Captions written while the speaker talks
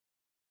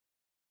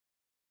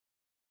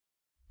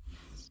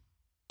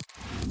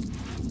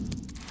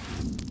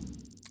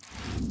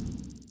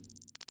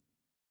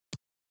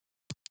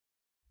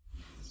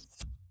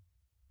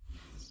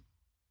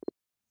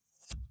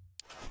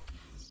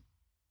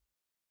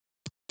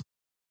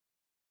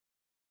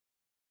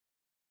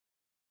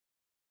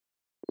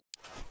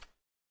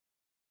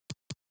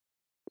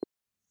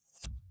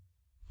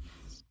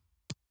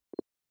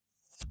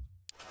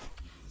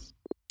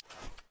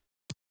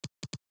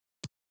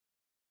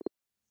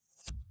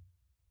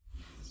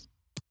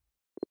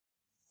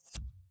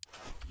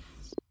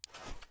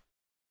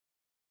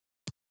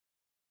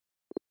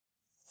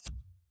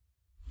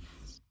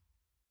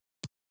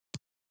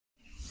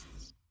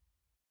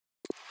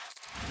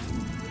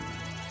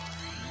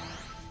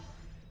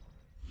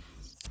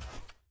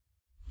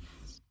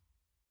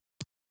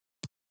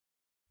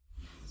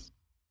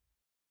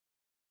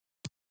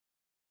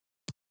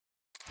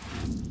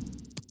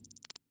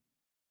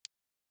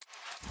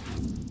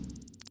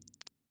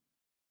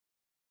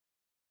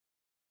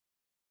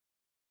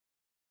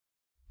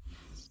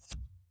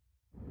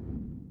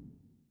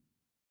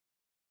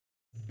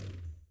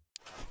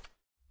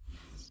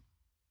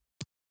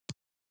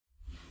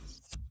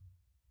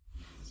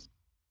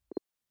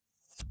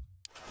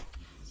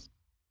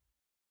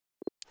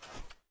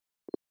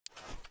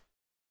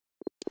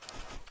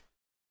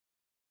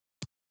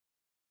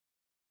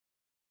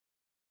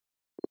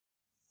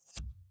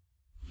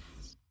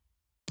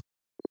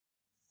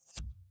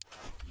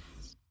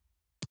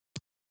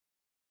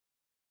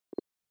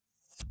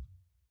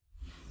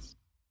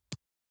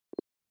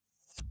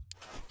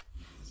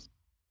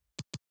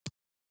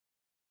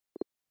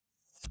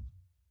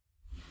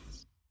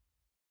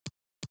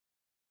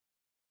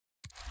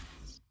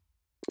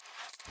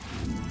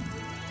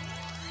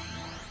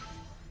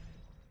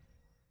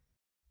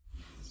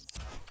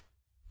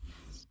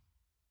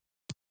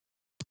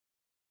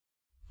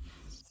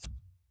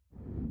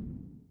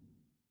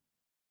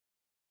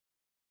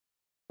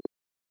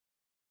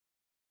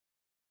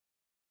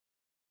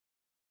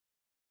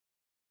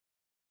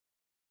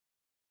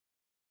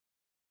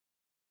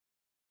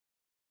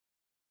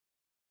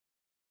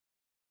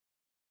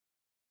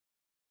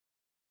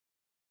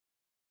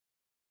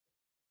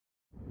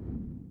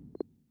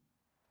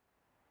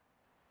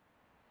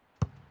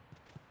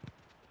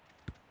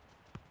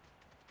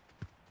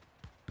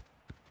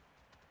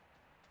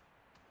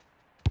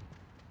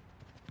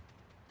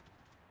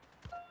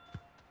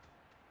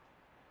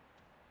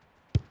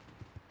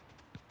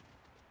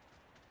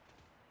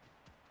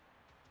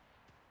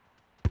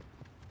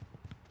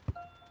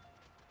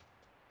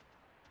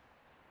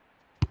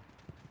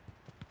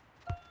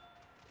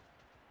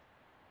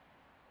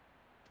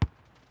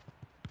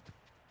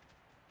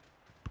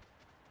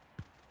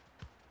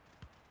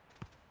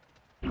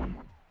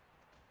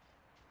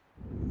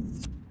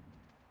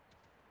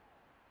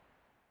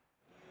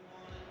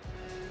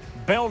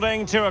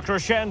building to a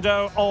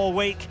crescendo all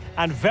week,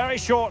 and very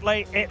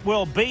shortly it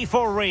will be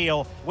for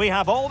real. We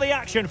have all the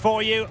action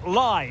for you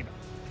live.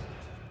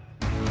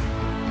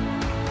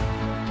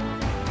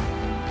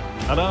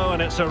 Hello,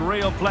 and it's a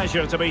real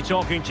pleasure to be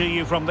talking to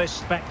you from this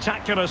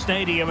spectacular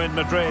stadium in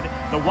Madrid,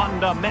 the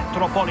Wanda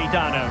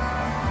Metropolitano.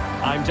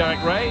 I'm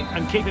Derek Ray,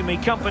 and keeping me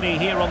company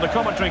here on the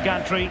commentary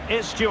gantry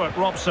is Stuart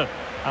Robson.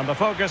 And the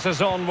focus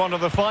is on one of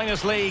the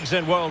finest leagues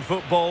in world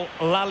football,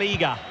 La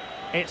Liga.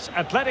 It's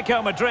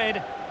Atletico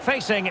Madrid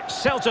facing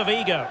Celta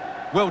Vigo.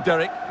 Well,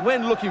 Derek,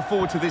 when looking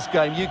forward to this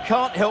game, you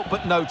can't help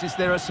but notice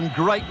there are some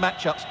great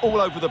matchups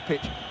all over the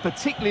pitch,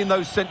 particularly in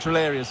those central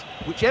areas.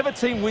 Whichever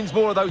team wins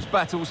more of those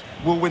battles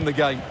will win the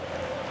game.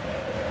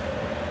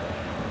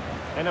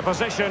 In a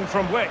position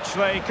from which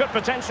they could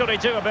potentially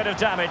do a bit of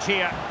damage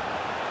here.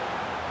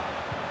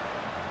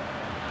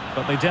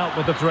 But they dealt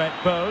with the threat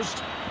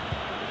posed.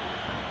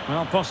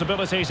 Well,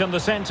 possibilities in the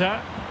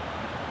centre.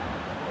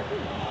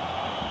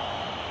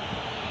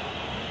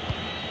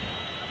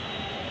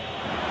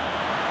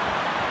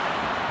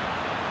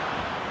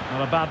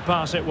 Not a bad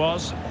pass it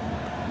was.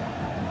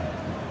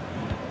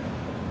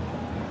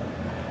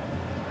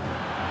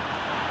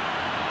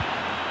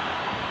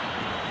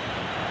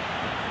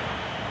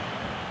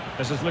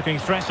 This is looking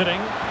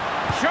threatening.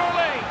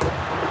 Surely!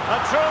 A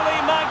truly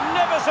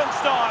magnificent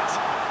start.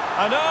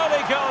 An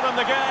early goal in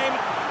the game.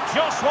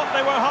 Just what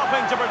they were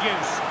hoping to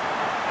produce.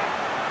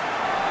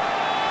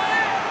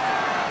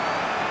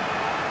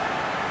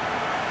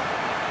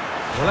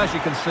 Well, as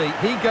you can see,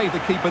 he gave the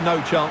keeper no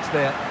chance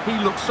there. He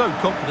looked so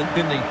confident,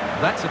 didn't he?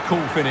 That's a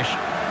cool finish.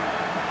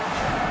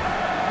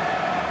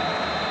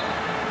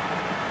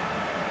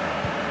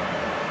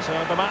 So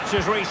the match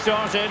is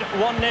restarted.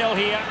 1-0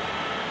 here.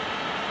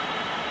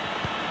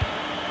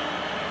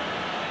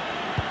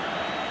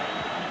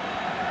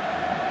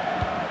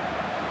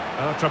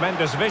 Oh,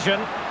 tremendous vision.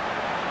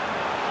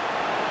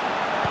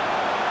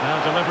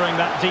 Now delivering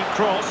that deep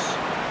cross.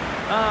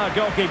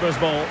 Goalkeeper's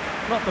ball.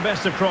 Not the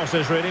best of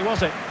crosses, really,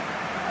 was it?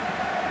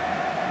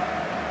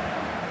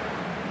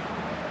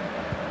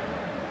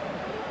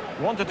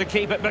 Wanted to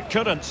keep it, but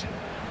couldn't.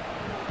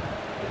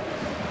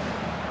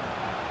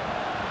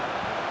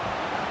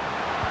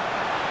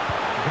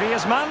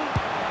 Griezmann.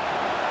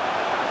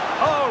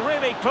 Oh,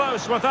 really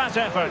close with that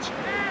effort.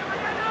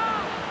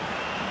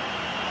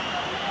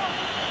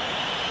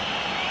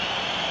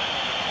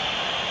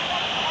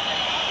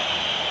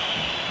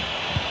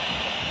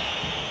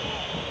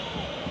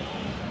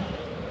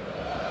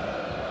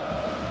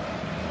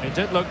 It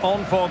did look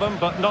on for them,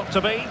 but not to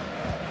be.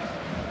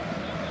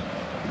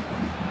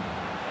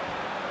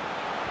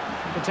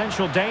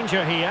 Potential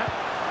danger here.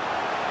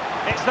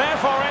 It's there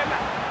for him.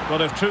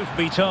 But if truth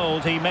be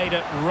told, he made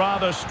it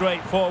rather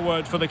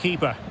straightforward for the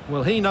keeper.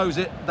 Well, he knows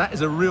it. That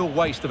is a real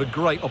waste of a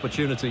great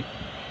opportunity.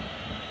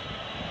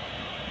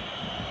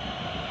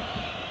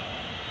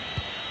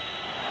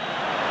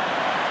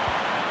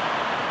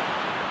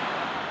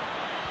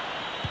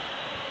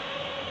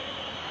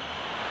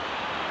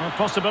 Well,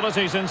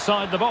 possibilities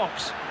inside the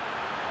box.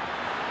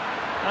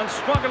 And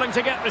struggling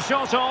to get the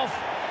shot off.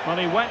 Well,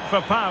 he went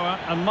for power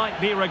and might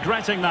be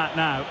regretting that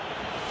now.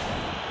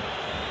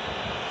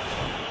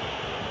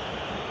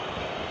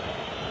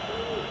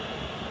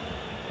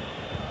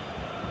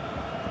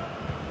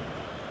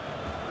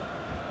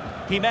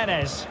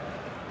 Jimenez.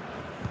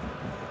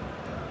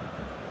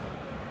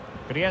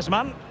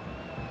 Griezmann.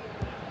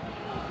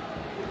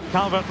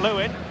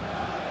 Calvert-Lewin.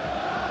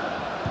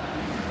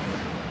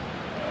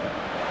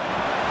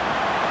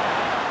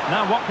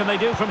 Now what can they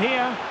do from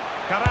here?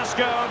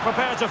 Carrasco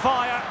prepared to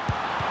fire.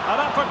 And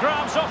up for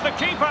grabs off the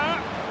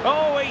keeper.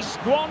 Oh, he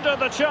squandered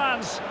the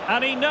chance,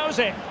 and he knows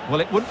it.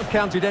 Well, it wouldn't have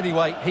counted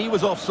anyway. He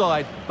was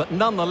offside, but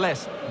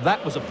nonetheless,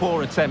 that was a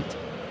poor attempt.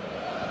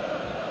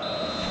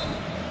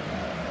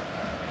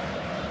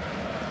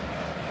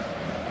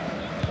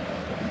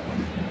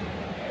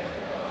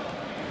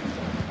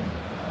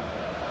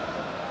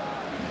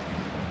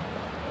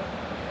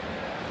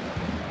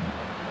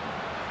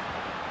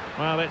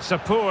 Well, it's a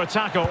poor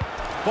tackle.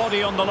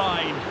 Body on the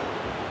line.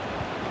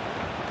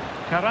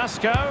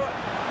 Carrasco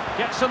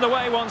gets in the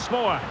way once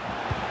more.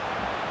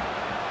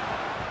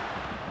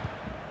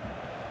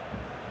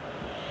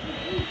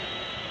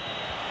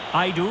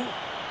 Aidu.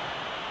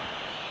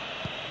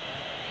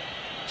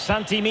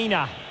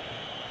 Santimina.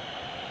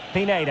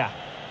 Pineda.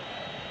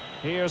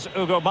 Here's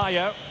Hugo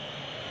Bayo.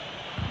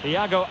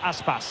 Iago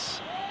Aspas.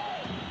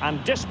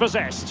 And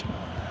dispossessed.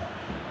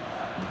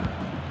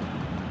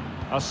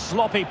 A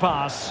sloppy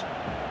pass.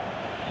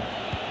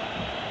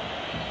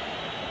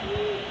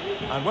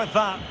 And with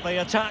that, the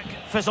attack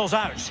fizzles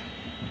out.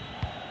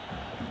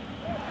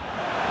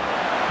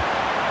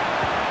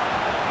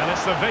 And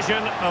it's the vision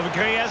of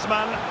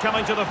Griezmann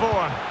coming to the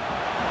fore.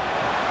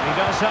 He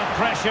does have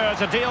pressure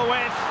to deal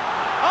with.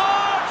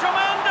 Oh,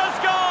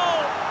 tremendous goal!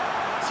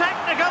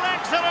 Technical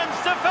excellence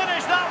to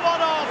finish that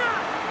one off.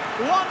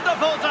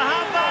 Wonderful to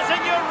have that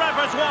in your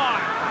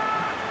repertoire.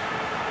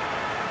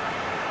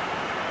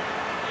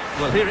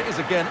 Well, here it is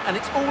again, and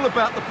it's all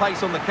about the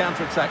pace on the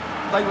counter-attack.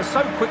 They were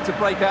so quick to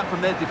break out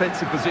from their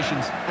defensive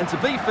positions, and to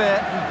be fair,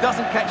 he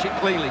doesn't catch it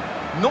cleanly.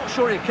 Not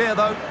sure he'll care,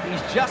 though.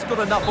 He's just got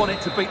enough on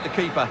it to beat the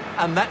keeper,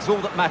 and that's all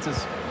that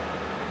matters.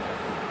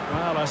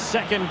 Well, a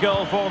second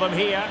goal for them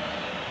here.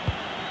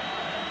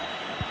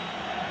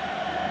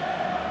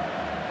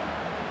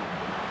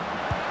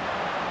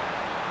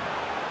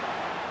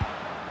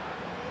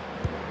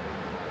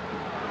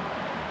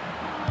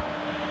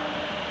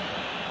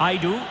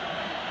 Aidu.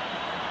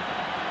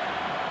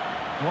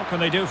 What can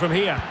they do from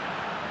here?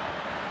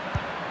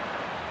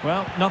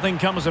 Well, nothing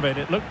comes of it.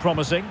 It looked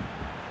promising.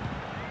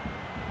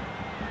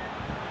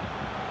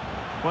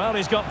 Well,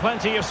 he's got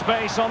plenty of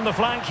space on the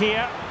flank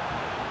here.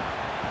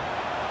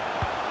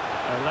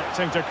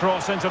 Electing to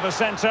cross into the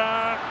centre.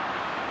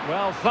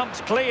 Well,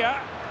 thumped clear.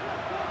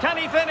 Can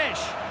he finish?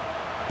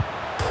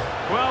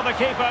 Well, the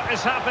keeper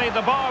is happy.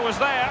 The bar was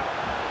there.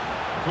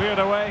 Cleared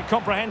away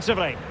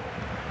comprehensively.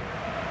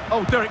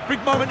 Oh, Derek,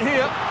 big moment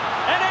here.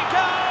 And it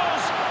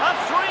goes! A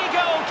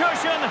 3-goal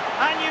cushion,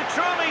 and you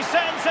truly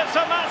sense it's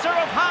a matter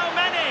of how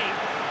many.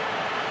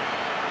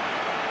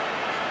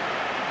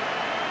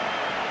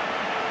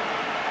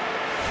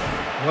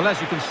 Well,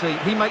 as you can see,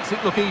 he makes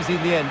it look easy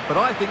in the end, but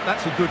I think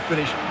that's a good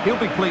finish. He'll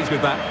be pleased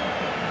with that.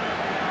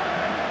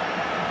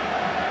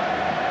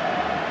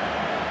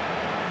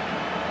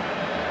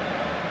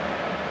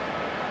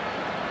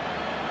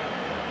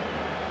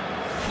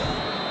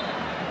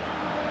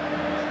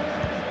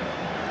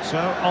 So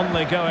on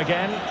they go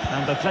again,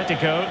 and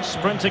Atletico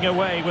sprinting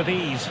away with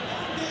ease.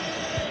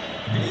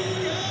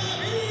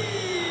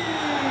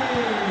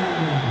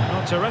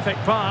 A terrific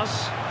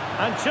pass,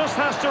 and just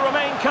has to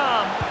remain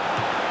calm.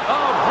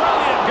 Oh,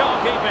 brilliant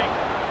goalkeeping.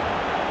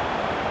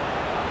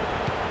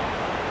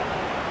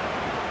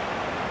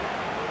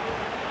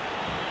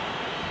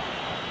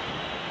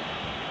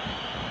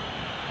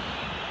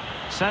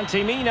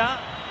 Santimina.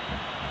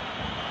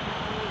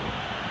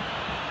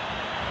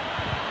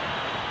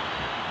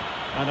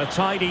 And a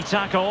tidy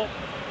tackle.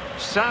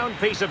 Sound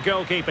piece of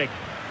goalkeeping.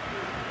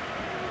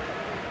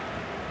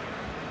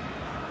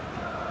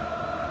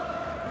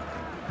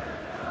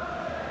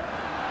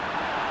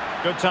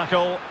 Good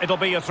tackle. It'll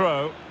be a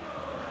throw.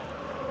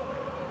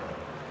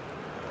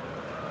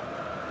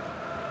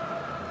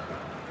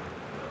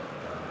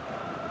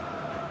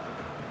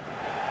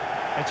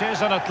 It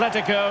is an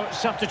Atletico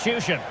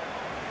substitution.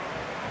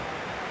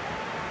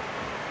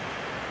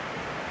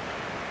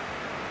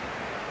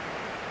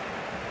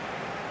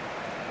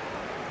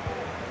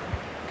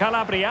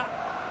 Calabria.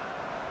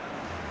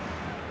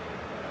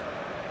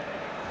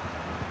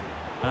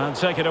 And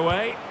take it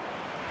away.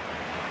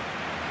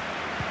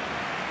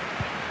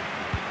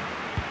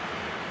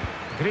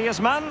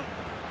 Griezmann.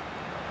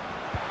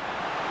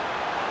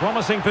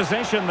 Promising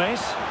possession,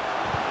 this.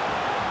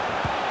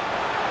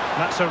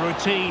 That's a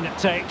routine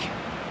take.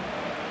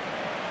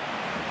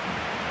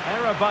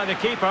 Error by the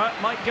keeper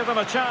might give them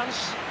a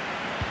chance.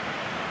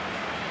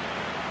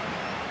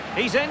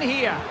 He's in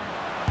here.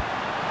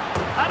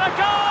 And a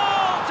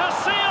goal to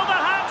seal the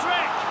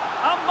hat-trick.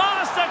 A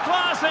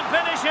masterclass in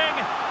finishing.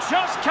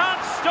 Just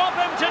can't stop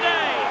him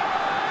today.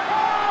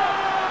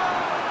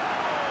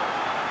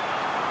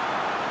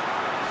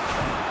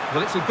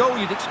 Well, it's a goal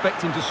you'd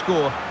expect him to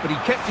score, but he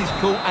kept his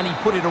cool and he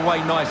put it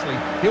away nicely.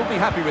 He'll be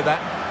happy with that.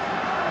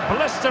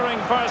 Blistering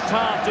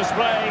first-half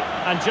display,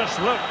 and just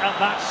look at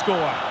that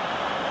score.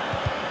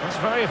 That's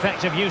very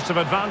effective use of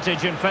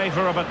advantage in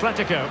favour of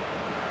Atletico.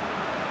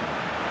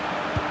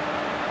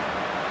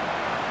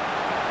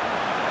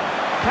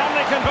 Can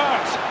they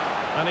convert?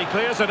 And he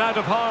clears it out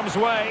of harm's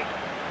way.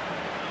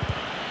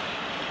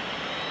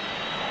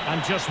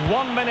 And just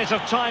 1 minute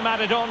of time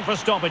added on for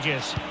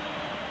stoppages.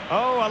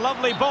 Oh, a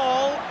lovely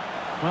ball.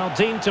 Well,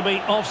 deemed to be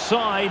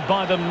offside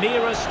by the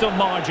merest of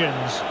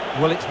margins.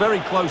 Well, it's very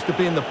close to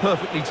being the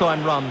perfectly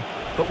timed run,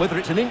 but whether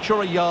it's an inch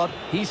or a yard,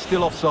 he's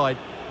still offside.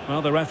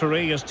 Well, the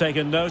referee has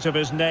taken note of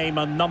his name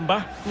and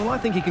number. Well, I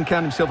think he can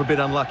count himself a bit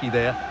unlucky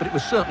there, but it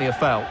was certainly a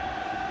foul.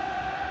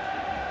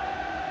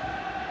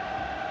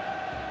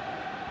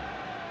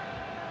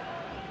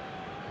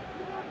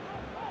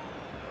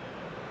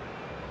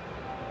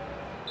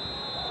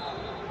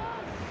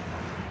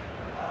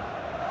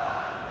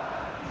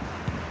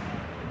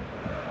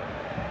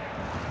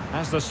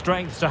 Has the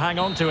strength to hang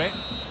on to it.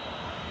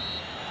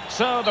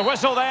 So the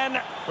whistle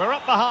then. We're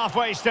up the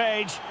halfway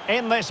stage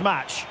in this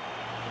match.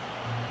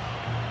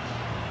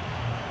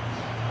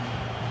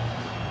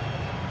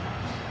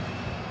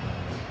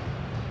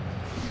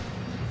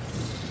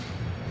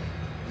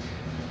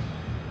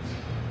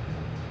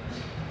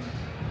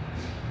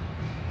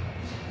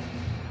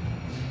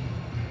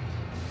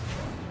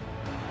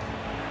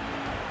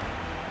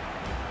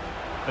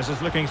 This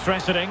is looking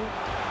threatening.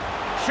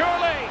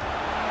 Surely!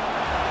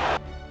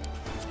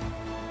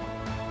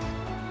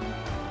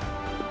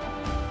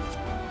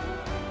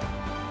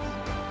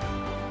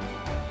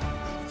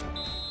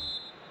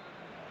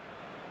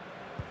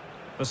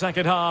 The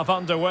second half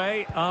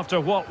underway after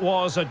what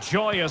was a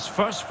joyous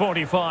first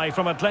 45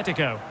 from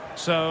Atletico.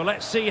 So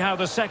let's see how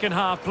the second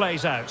half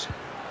plays out.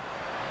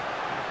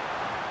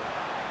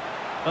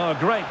 Oh,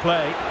 great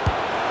play.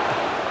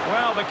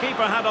 Well, the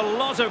keeper had a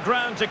lot of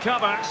ground to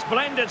cover.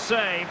 Splendid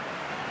save.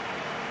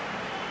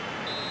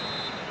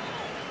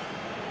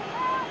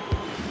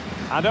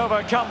 And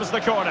over comes the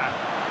corner.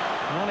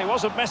 Well, he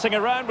wasn't messing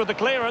around with the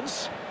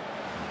clearance.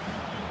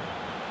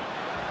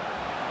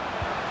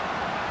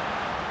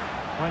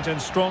 Went in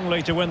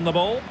strongly to win the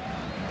ball.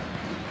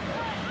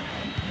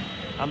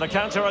 And the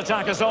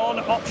counter-attack is on.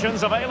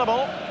 Options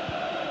available.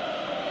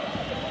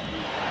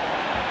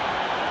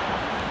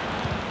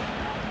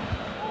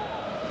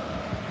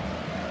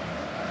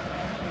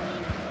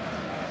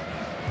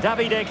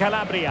 Davide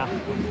Calabria.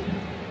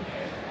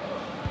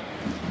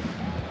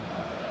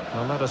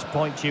 Well, let us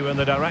point you in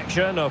the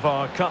direction of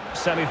our Cup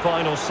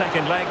semi-final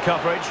second leg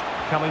coverage.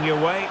 Coming your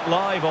way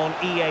live on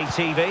EA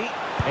TV.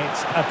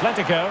 It's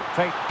Atletico.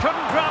 They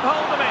couldn't grab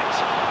hold of it.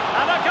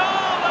 And a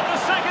goal at the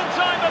second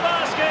time of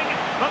asking.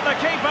 But the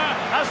keeper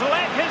has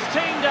let his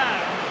team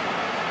down.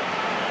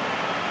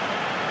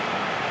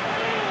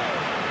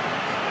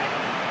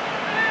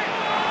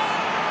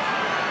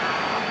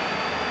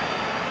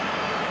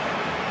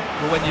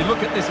 Well, when you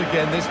look at this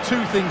again, there's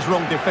two things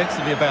wrong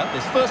defensively about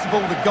this. First of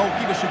all, the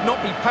goalkeeper should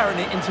not be parrying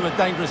it into a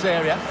dangerous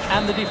area,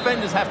 and the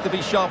defenders have to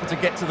be sharper to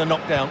get to the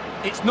knockdown.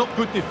 It's not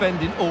good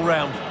defending all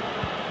round.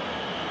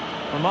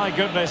 Well, my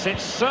goodness,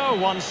 it's so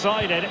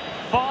one-sided.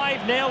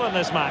 5-0 in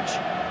this match.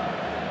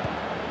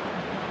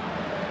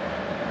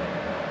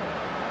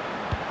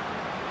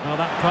 Well,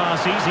 that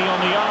pass easy on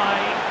the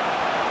eye.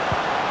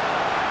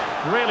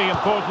 Really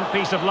important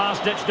piece of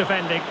last-ditch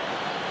defending.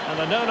 And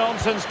a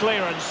no-nonsense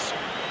clearance.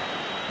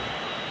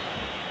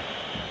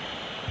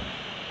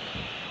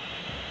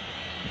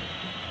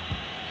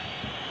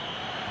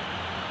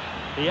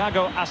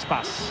 Iago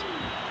Aspas.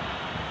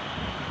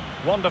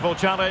 Wonderful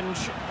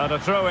challenge, and a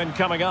throw-in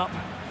coming up.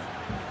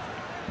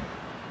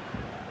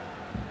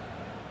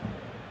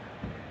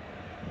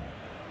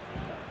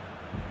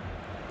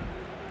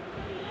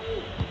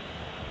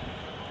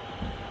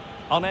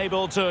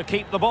 Unable to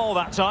keep the ball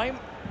that time.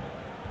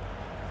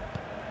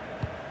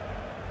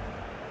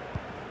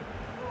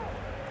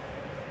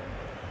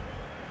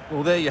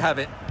 Well, there you have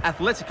it.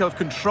 Atletico have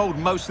controlled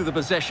most of the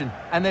possession,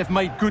 and they've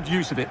made good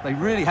use of it. They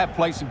really have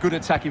played some good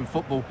attacking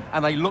football,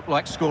 and they look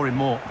like scoring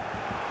more.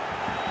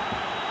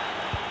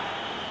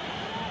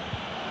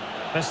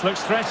 This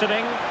looks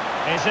threatening.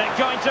 Is it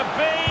going to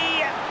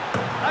be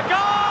a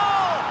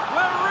goal?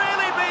 We're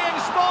really being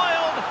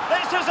spoiled.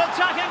 This is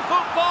attacking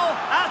football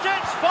at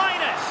its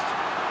finest.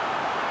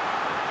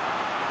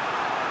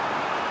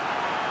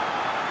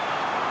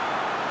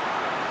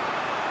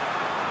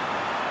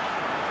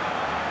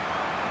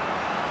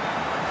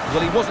 Well,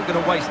 he wasn't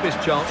going to waste this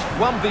chance.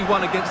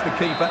 1v1 against the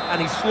keeper,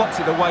 and he slots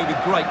it away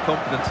with great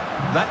confidence.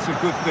 That's a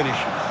good finish.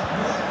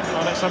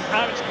 Well, it's an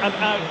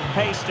out-and-out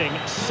pasting.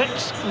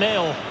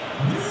 6-0.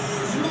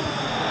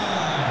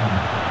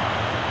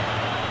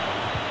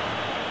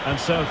 And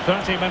so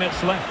 30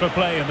 minutes left for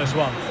play in this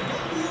one.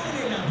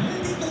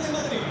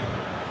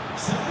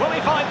 Will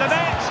he find the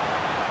net?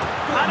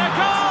 And a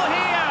goal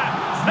here!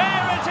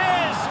 There it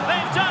is!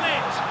 They've done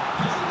it!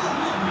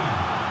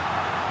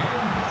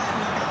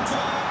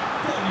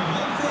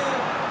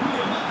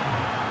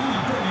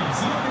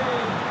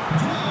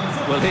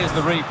 Well, here's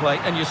the replay,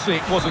 and you see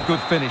it was a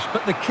good finish.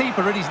 But the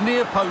keeper at his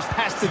near post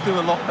has to do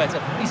a lot better.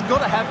 He's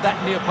got to have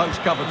that near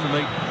post covered for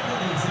me.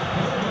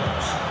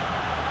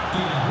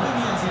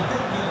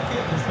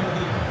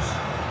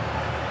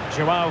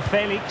 Joao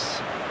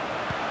Felix.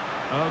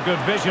 Oh, good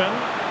vision.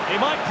 He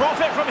might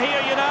profit from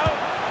here, you know.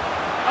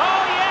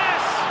 Oh,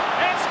 yes!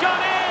 It's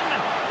gone in!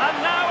 And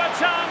now a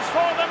chance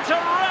for them to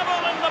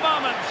revel in the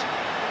moment.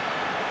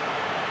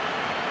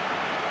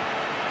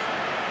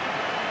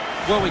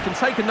 Well, we can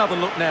take another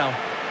look now.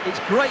 It's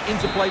great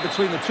interplay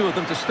between the two of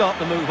them to start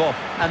the move off.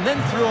 And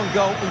then through on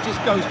goal, he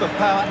just goes for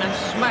power and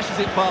smashes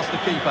it past the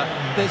keeper.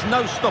 There's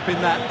no stopping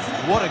that.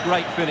 What a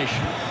great finish.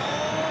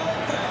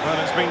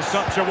 Well, it's been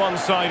such a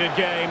one-sided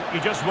game. You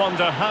just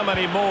wonder how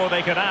many more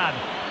they could add.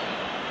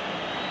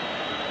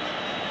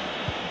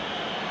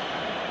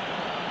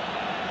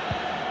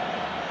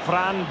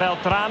 Fran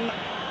Beltran.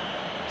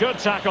 Good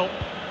tackle.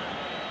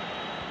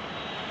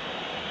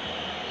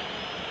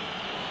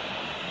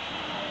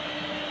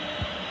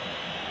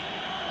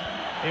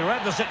 He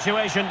read the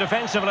situation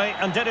defensively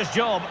and did his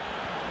job.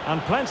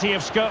 And plenty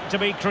of scope to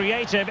be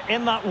creative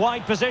in that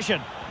wide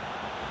position.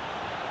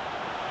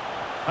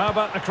 How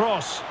about the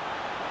cross?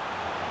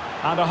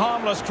 And a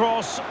harmless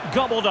cross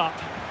gobbled up.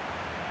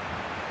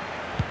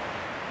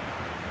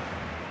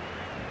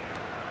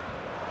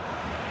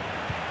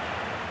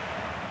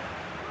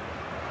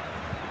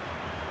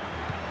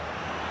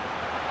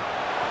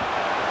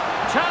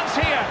 Chance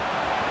here.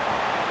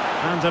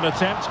 And an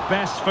attempt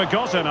best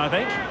forgotten, I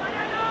think.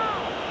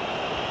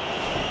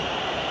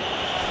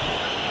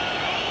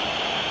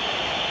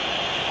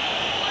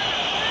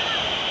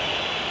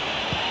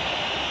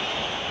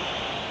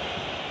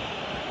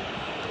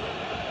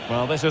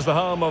 Well, this is the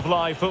home of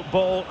live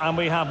football, and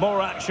we have more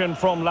action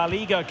from La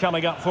Liga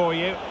coming up for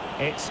you.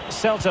 It's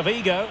Celta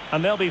Vigo,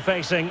 and they'll be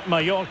facing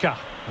Mallorca.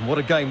 And what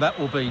a game that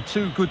will be.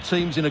 Two good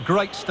teams in a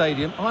great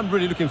stadium. I'm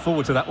really looking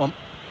forward to that one.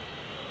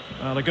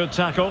 Well, a good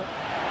tackle.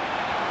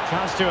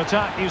 Chance to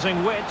attack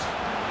using width.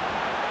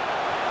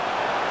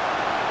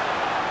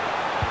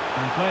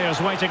 And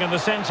players waiting in the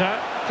centre.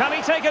 Can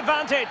he take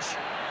advantage?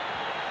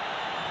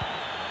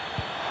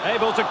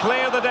 Able to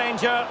clear the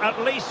danger,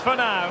 at least for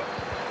now.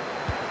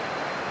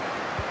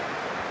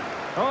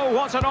 Oh,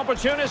 what an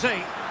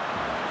opportunity.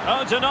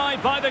 Oh,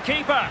 denied by the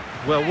keeper.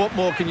 Well, what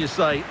more can you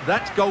say?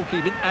 That's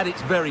goalkeeping at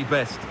its very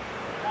best.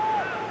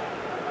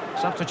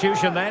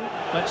 Substitution then.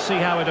 Let's see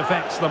how it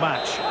affects the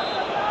match.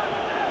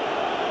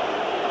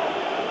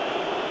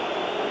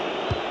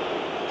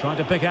 Trying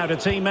to pick out a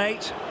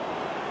teammate.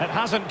 It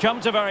hasn't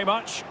come to very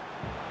much.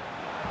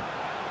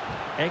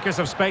 Acres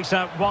of space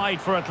out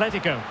wide for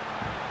Atletico.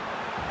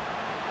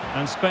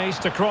 And space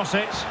to cross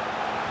it.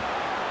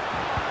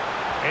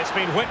 It's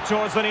been whipped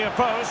towards the near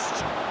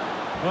post.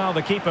 Well,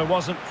 the keeper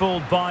wasn't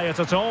fooled by it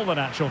at all, in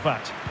actual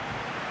fact.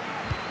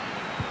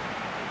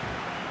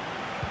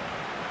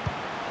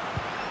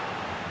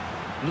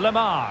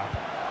 Lemar.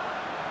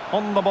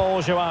 On the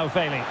ball, Joao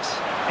Felix.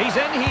 He's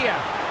in here.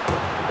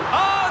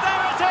 Oh,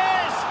 there it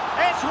is!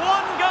 It's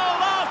one goal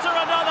after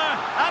another,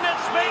 and it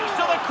speaks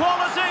to the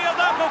quality of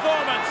that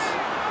performance.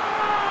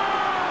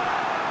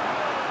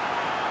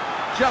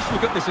 Just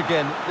look at this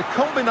again. The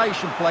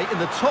combination play in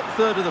the top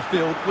third of the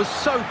field was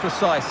so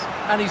precise,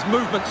 and his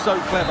movement so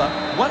clever.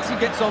 Once he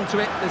gets onto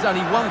it, there's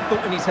only one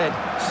thought in his head.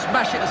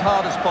 Smash it as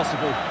hard as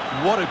possible.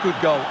 What a good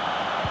goal.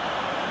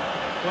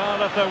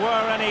 Well, if there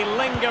were any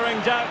lingering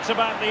doubts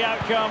about the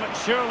outcome,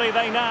 surely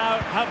they now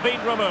have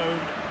been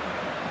removed.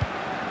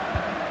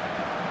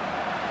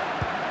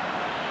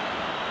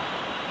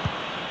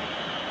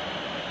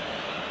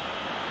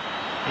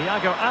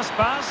 Iago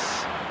Aspas.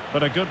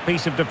 But a good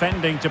piece of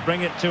defending to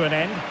bring it to an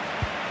end.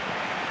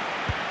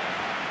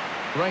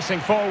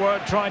 Racing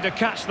forward, trying to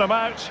catch them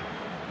out.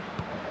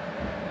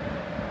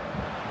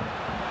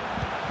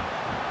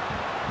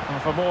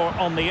 And for more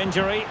on the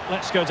injury,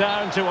 let's go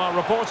down to our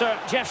reporter,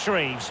 Jeff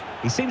Shreves.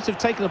 He seems to have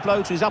taken a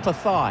blow to his upper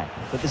thigh,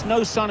 but there's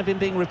no sign of him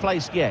being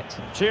replaced yet.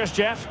 Cheers,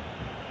 Jeff.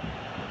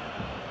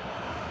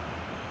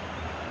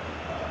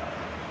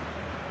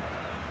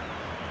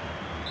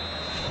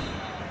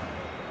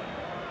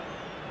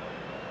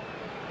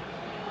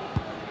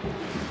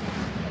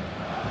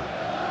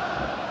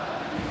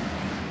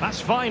 That's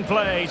fine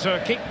play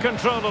to keep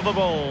control of the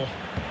ball.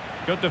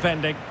 Good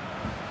defending.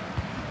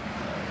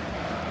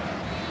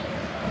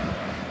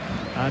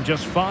 And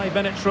just 5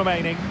 minutes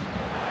remaining.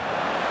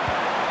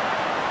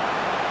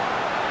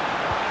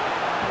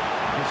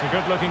 It's a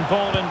good-looking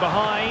ball in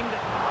behind.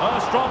 Oh,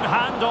 strong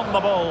hand on the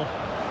ball.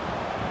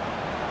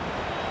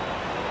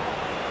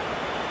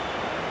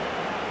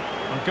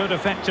 A good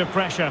effective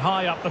pressure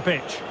high up the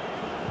pitch.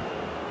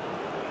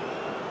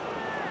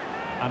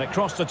 And it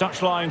crossed the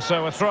touchline,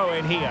 so a throw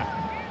in here.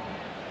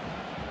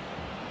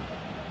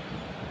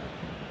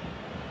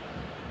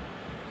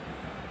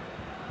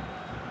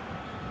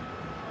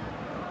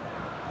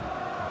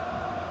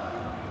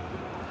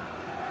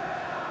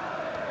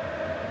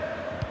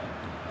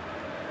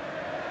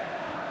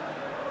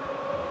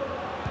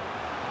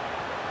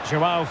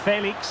 Joao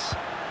Felix.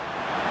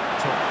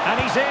 And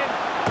he's in.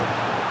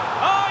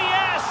 Oh,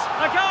 yes!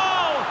 A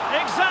goal!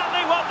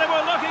 Exactly what they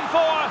were looking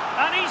for,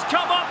 and he's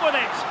come up with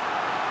it.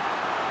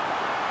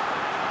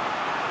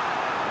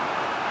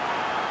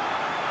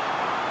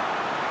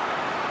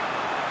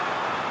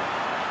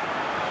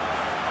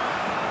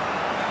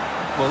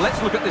 Well,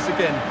 let's look at this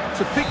again.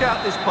 To pick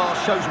out this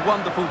pass shows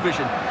wonderful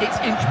vision. It's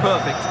inch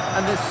perfect,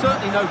 and there's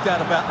certainly no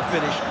doubt about the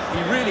finish.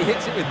 He really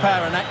hits it with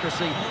power and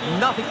accuracy.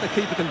 Nothing the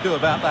keeper can do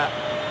about that.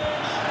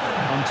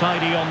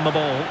 Untidy on the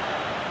ball.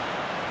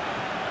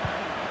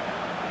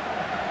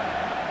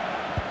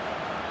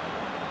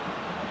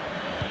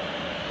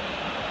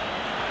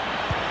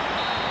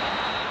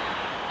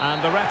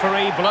 And the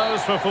referee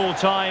blows for full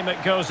time.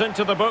 It goes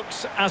into the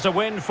books as a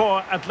win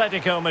for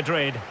Atletico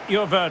Madrid.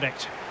 Your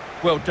verdict?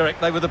 Well, Derek,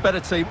 they were the better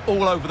team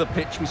all over the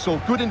pitch. We saw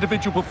good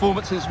individual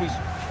performances.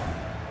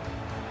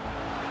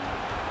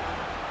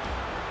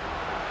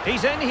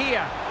 He's in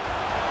here.